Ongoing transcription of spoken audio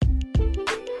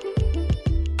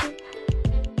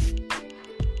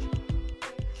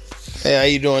Hey, how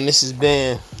you doing? This is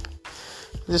Ben.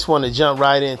 Just want to jump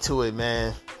right into it,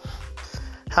 man.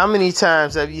 How many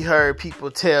times have you heard people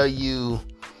tell you,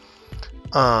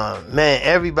 man,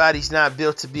 everybody's not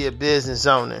built to be a business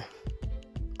owner?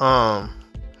 Why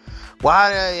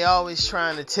are they always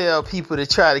trying to tell people to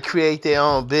try to create their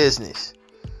own business?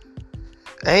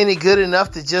 Ain't it good enough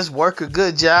to just work a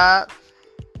good job?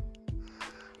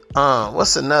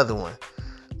 What's another one?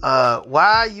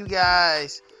 Why are you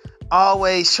guys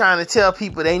always trying to tell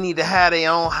people they need to have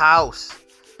their own house?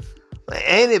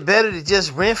 Ain't it better to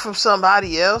just rent from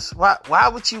somebody else? Why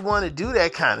would you want to do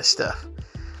that kind of stuff?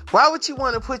 Why would you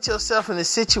want to put yourself in a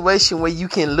situation where you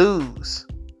can lose?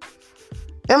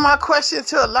 And my question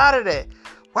to a lot of that,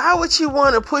 why would you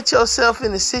want to put yourself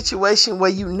in a situation where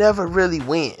you never really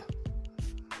win?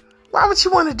 Why would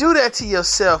you want to do that to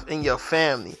yourself and your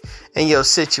family and your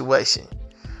situation?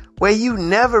 Where you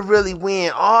never really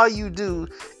win, all you do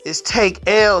is take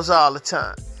L's all the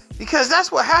time. Because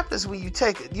that's what happens when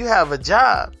you have a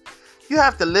job. You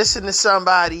have to listen to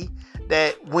somebody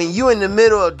that when you're in the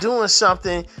middle of doing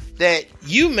something that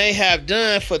you may have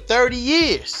done for 30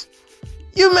 years.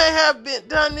 You may have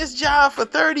done this job for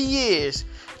 30 years.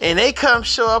 And they come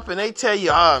show up and they tell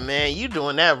you, oh man, you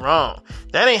doing that wrong.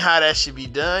 That ain't how that should be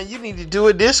done. You need to do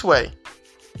it this way.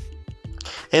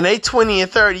 And they 20 and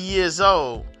 30 years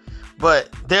old.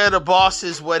 But they're the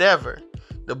bosses, whatever.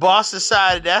 The boss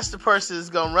decided that's the person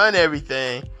that's going to run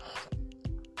everything.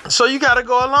 So you got to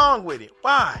go along with it.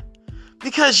 Why?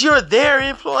 Because you're their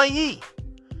employee.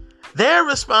 They're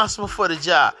responsible for the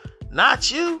job,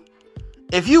 not you.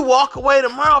 If you walk away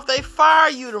tomorrow, if they fire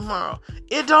you tomorrow,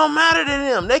 it don't matter to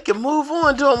them. They can move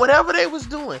on doing whatever they was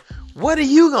doing. What are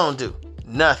you going to do?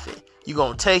 Nothing. You're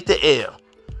going to take the L.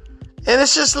 And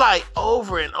it's just like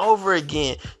over and over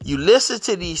again. You listen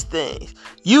to these things.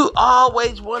 You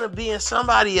always want to be in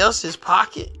somebody else's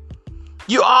pocket.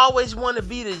 You always want to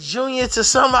be the junior to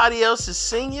somebody else's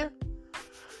senior.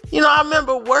 You know, I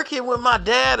remember working with my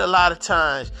dad a lot of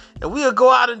times. And we would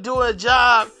go out and do a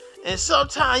job. And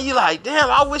sometimes you're like, damn,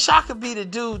 I wish I could be the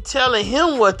dude telling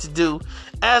him what to do,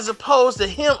 as opposed to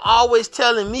him always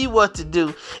telling me what to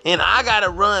do. And I got to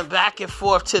run back and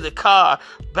forth to the car,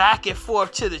 back and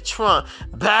forth to the trunk,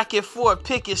 back and forth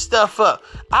picking stuff up.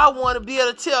 I want to be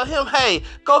able to tell him, hey,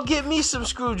 go get me some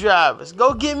screwdrivers.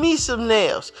 Go get me some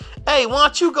nails. Hey, why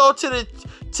don't you go to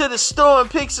the store and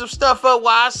pick some stuff up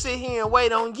while I sit here and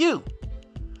wait on you?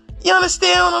 You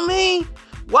understand what I mean?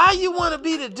 Why you want to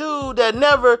be the dude that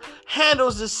never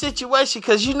handles the situation?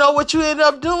 Because you know what you end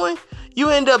up doing? You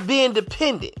end up being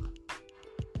dependent.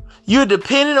 You're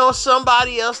dependent on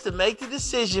somebody else to make the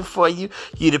decision for you.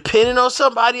 You're dependent on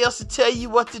somebody else to tell you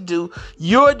what to do.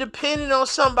 You're dependent on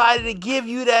somebody to give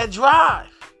you that drive.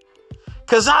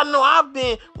 Because I know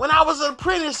when I was an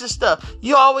apprentice and stuff,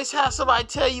 you always have somebody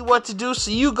tell you what to do,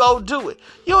 so you go do it.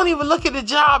 You don't even look at the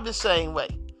job the same way.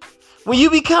 When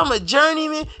you become a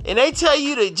journeyman and they tell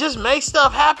you to just make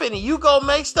stuff happen and you go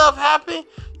make stuff happen,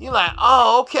 you're like,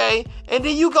 oh, okay. And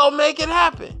then you go make it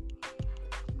happen.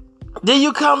 Then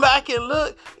you come back and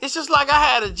look. It's just like I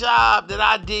had a job that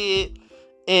I did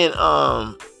in,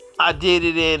 I did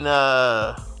it in,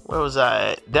 where was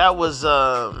I at? That was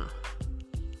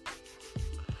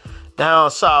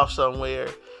down south somewhere.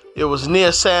 It was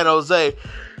near San Jose.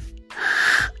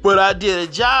 But I did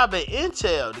a job at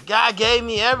Intel. The guy gave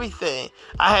me everything.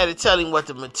 I had to tell him what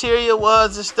the material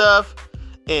was and stuff.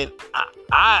 And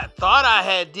I thought I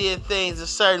had did things a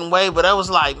certain way, but I was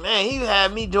like, man, he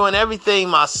had me doing everything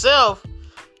myself.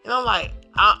 And I'm like,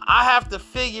 I have to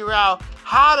figure out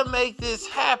how to make this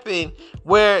happen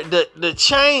where the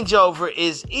changeover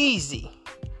is easy.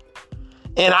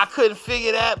 And I couldn't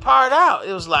figure that part out.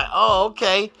 It was like, oh,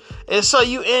 okay. And so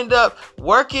you end up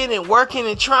working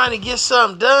and trying to get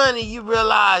something done, and you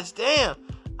realize, damn,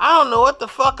 I don't know what the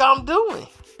fuck I'm doing.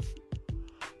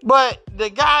 But the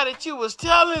guy that you was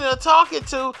telling or talking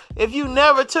to, if you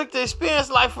never took the experience,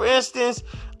 like for instance,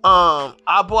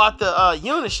 I bought the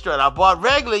Unistrut. I bought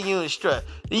regular Unistrut.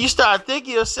 Then you start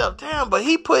thinking to yourself, damn, but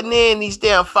he putting in these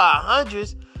damn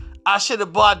 500s. I should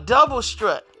have bought double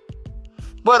strut.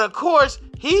 But of course,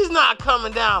 he's not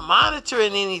coming down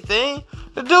monitoring anything.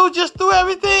 The dude just threw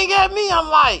everything at me. I'm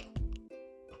like,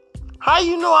 how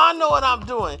you know I know what I'm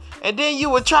doing? And then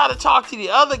you would try to talk to the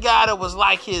other guy that was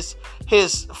like his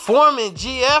foreman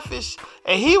GF-ish,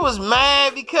 and he was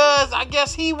mad because I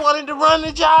guess he wanted to run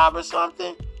the job or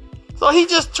something. So he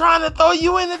just trying to throw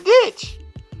you in the ditch.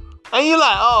 And you're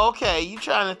like, oh, okay, you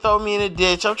trying to throw me in a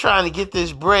ditch. I'm trying to get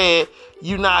this bread.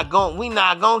 We not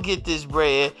gonna get this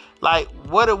bread. Like,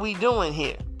 what are we doing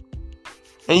here?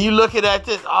 And you looking at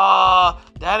this,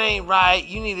 that ain't right.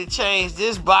 You need to change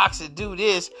this box and do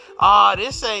this. Oh,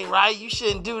 this ain't right. You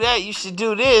shouldn't do that. You should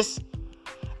do this.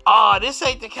 Oh, this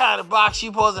ain't the kind of box you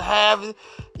supposed to have.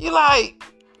 You like,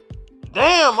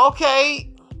 damn, okay.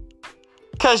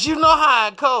 Because you know how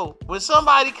it go. When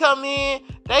somebody come in,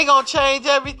 they going to change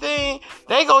everything.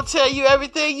 They going to tell you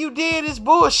everything you did is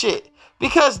bullshit.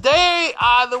 Because they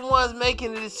are the ones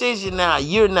making the decision now.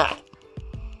 You're not.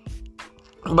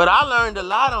 But I learned a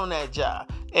lot on that job.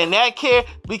 And that care,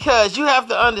 because you have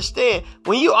to understand,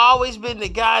 when you always been the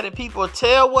guy that people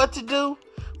tell what to do,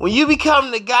 when you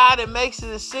become the guy that makes the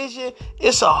decision,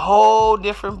 it's a whole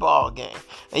different ball game.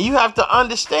 And you have to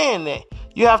understand that.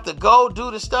 You have to go do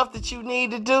the stuff that you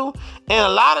need to do. And a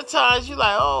lot of times you're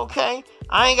like, oh, okay,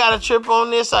 I ain't got to trip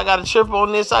on this. I got to trip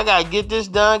on this. I got to get this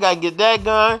done. Got to get that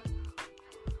done.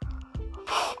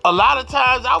 A lot of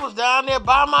times I was down there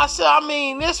by myself. I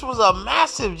mean, this was a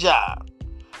massive job.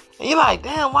 And you're like,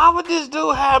 damn, why would this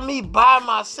dude have me by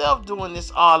myself doing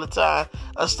this all the time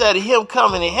instead of him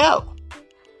coming to help?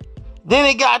 Then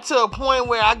it got to a point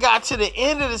where I got to the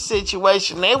end of the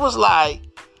situation. They was like,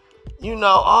 you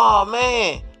know, oh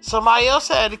man, somebody else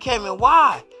had to come in.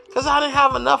 Why? Because I didn't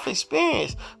have enough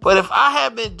experience. But if I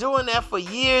had been doing that for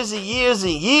years and years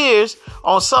and years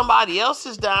on somebody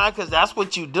else's dime, because that's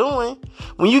what you're doing,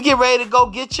 when you get ready to go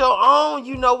get your own,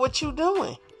 you know what you're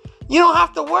doing. You don't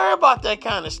have to worry about that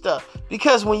kind of stuff.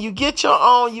 Because when you get your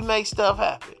own, you make stuff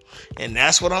happen. And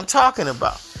that's what I'm talking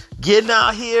about. Getting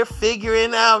out here,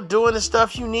 figuring out, doing the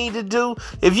stuff you need to do.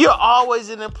 If you're always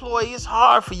an employee, it's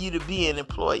hard for you to be an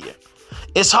employer.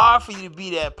 It's hard for you to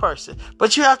be that person.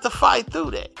 But you have to fight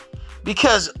through that.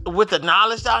 Because with the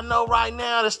knowledge I know right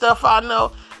now, the stuff I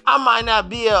know, I might not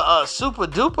be a super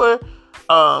duper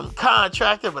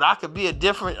contractor, but I could be a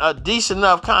decent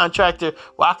enough contractor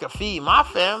where I could feed my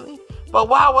family. But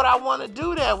why would I want to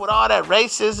do that with all that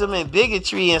racism and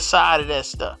bigotry inside of that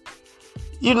stuff?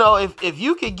 You know, if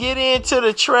you could get into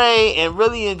the trade and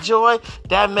really enjoy,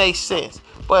 that makes sense.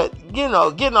 But, you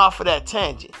know, getting off of that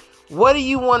tangent, what do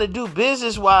you want to do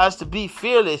business-wise to be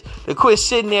fearless? To quit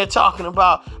sitting there talking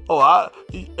about,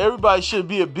 everybody should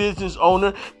be a business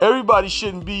owner. Everybody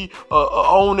shouldn't be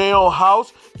own their own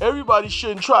house. Everybody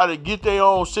shouldn't try to get their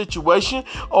own situation.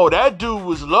 Oh, that dude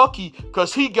was lucky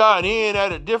because he got in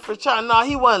at a different time. No,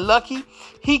 he wasn't lucky.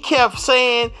 He kept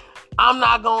saying, I'm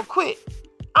not going to quit.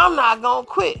 I'm not going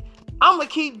to quit. I'm going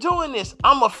to keep doing this.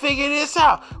 I'm going to figure this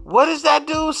out. What is that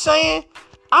dude saying?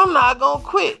 I'm not going to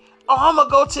quit. Oh, I'm going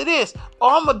to go to this.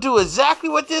 Oh, I'm going to do exactly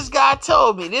what this guy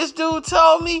told me. This dude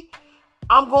told me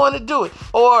I'm going to do it.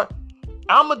 Or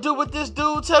I'm going to do what this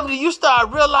dude told me. You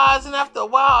start realizing after a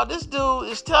while, this dude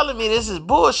is telling me this is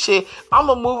bullshit. I'm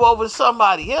going to move over to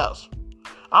somebody else.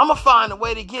 I'm going to find a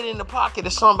way to get in the pocket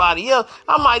of somebody else.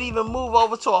 I might even move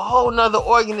over to a whole nother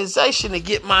organization to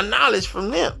get my knowledge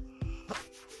from them.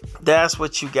 That's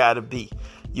what you got to be.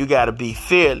 You got to be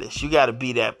fearless. You got to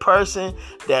be that person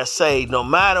that say, no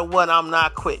matter what, I'm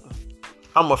not quitting.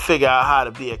 I'm going to figure out how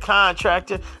to be a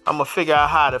contractor. I'm going to figure out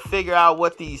how to figure out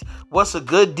what's a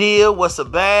good deal, what's a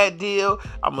bad deal.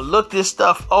 I'm going to look this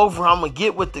stuff over. I'm going to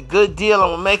get with the good deal.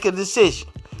 I'm going to make a decision.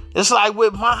 It's like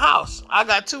with my house. I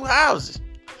got 2 houses.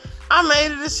 I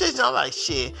made a decision. I'm like,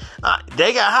 shit,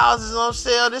 they got houses on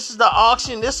sale. This is the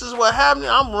auction. This is what happened.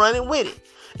 I'm running with it.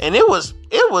 And it was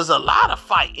a lot of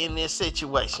fight in this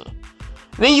situation.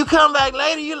 Then you come back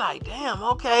later, you're like, damn,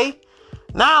 okay,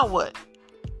 now what?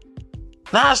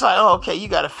 Now it's like, oh, okay, you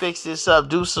got to fix this up,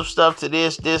 do some stuff to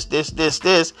this.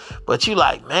 But you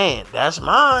like, man, that's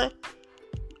mine.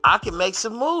 I can make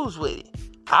some moves with it.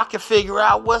 I can figure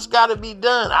out what's got to be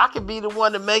done. I can be the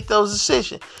one to make those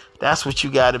decisions. That's what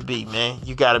you got to be, man.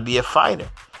 You got to be a fighter.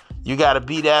 You got to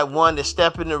be that one to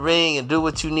step in the ring and do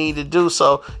what you need to do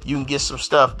so you can get some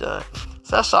stuff done.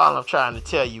 So that's all I'm trying to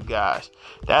tell you guys.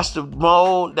 That's the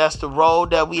mode. That's the road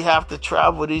that we have to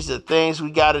travel. These are things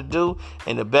we got to do.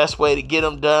 And the best way to get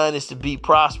them done is to be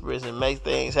prosperous and make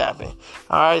things happen.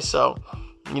 All right. So,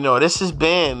 this has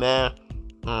been, man.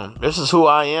 This is who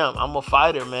I am. I'm a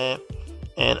fighter, man.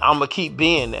 And I'm going to keep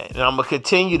being that. And I'm going to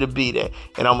continue to be that.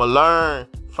 And I'm going to learn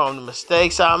from the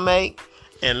mistakes I make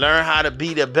and learn how to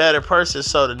be the better person.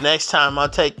 So the next time I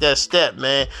take that step,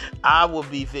 man, I will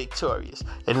be victorious.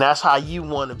 And that's how you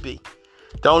want to be.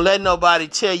 Don't let nobody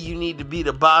tell you need to be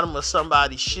the bottom of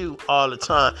somebody's shoe all the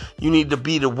time. You need to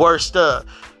be the worst of.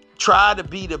 Try to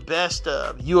be the best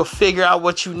of. You'll figure out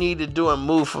what you need to do and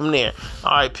move from there.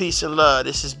 All right, peace and love.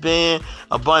 This has been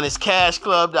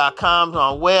AbundanceCashClub.com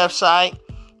on website.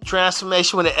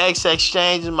 Transformation with an X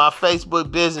Exchange is my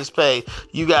Facebook business page.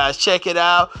 You guys check it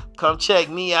out. Come check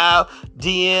me out.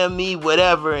 DM me,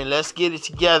 whatever, and let's get it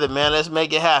together, man. Let's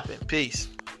make it happen. Peace.